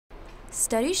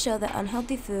Studies show that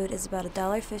unhealthy food is about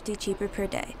 $1.50 cheaper per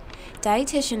day.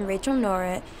 Dietitian Rachel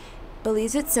Norrit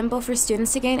believes it's simple for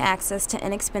students to gain access to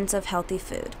inexpensive, healthy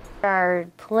food. There are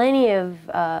plenty of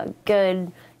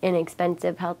good,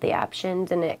 inexpensive, healthy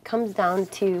options, and it comes down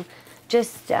to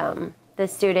just the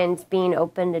students being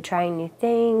open to trying new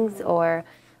things or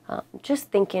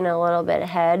just thinking a little bit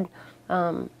ahead.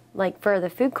 Like for the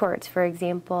food courts, for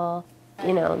example,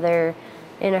 you know, they're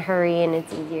in a hurry and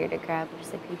it's easier to grab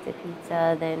just a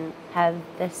pizza than have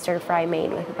this stir fry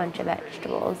made with a bunch of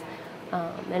vegetables.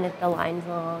 And if the line's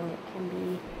long, it can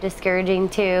be discouraging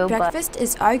too. Breakfast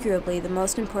is arguably the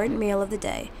most important meal of the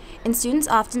day, and students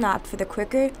often opt for the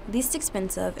quicker, least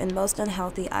expensive, and most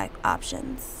unhealthy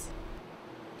options.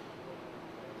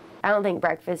 I don't think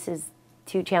breakfast is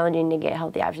too challenging to get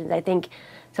healthy options. I think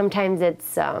sometimes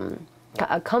it's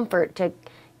a comfort to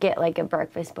get like a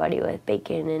breakfast buddy with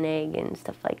bacon and egg and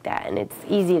stuff like that, and it's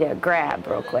easy to grab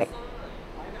real quick.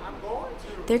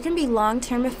 There can be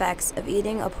long-term effects of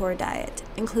eating a poor diet,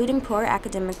 including poor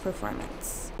academic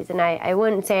performance. And I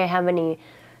wouldn't say I have any,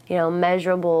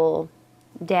 measurable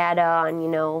data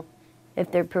on,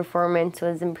 if their performance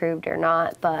was improved or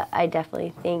not, but I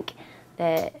definitely think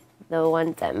that the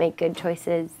ones that make good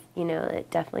choices,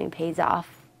 it definitely pays off,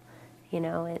 in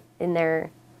their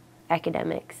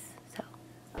academics.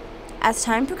 As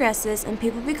time progresses and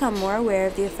people become more aware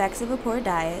of the effects of a poor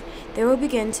diet, they will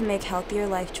begin to make healthier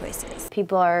life choices.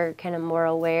 People are kind of more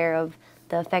aware of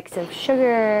the effects of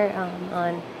sugar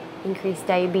on increased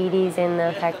diabetes and the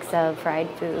effects of fried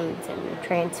foods and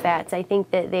trans fats. I think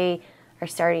that they are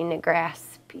starting to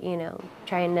grasp,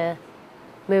 trying to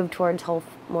move towards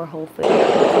more whole food.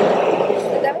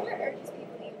 The government urges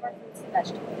people to eat more fruits and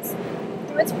vegetables.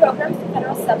 Through its programs and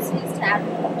federal subsidies to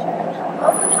agriculture,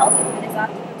 most of healthy food is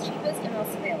often the cheapest and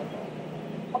most available.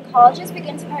 When colleges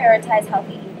begin to prioritize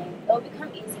healthy eating, it will become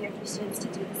easier for students to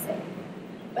do the same.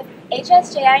 With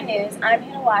HSJI News, I'm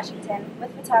Hannah Washington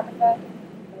with photographer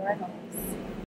Laura Knowles.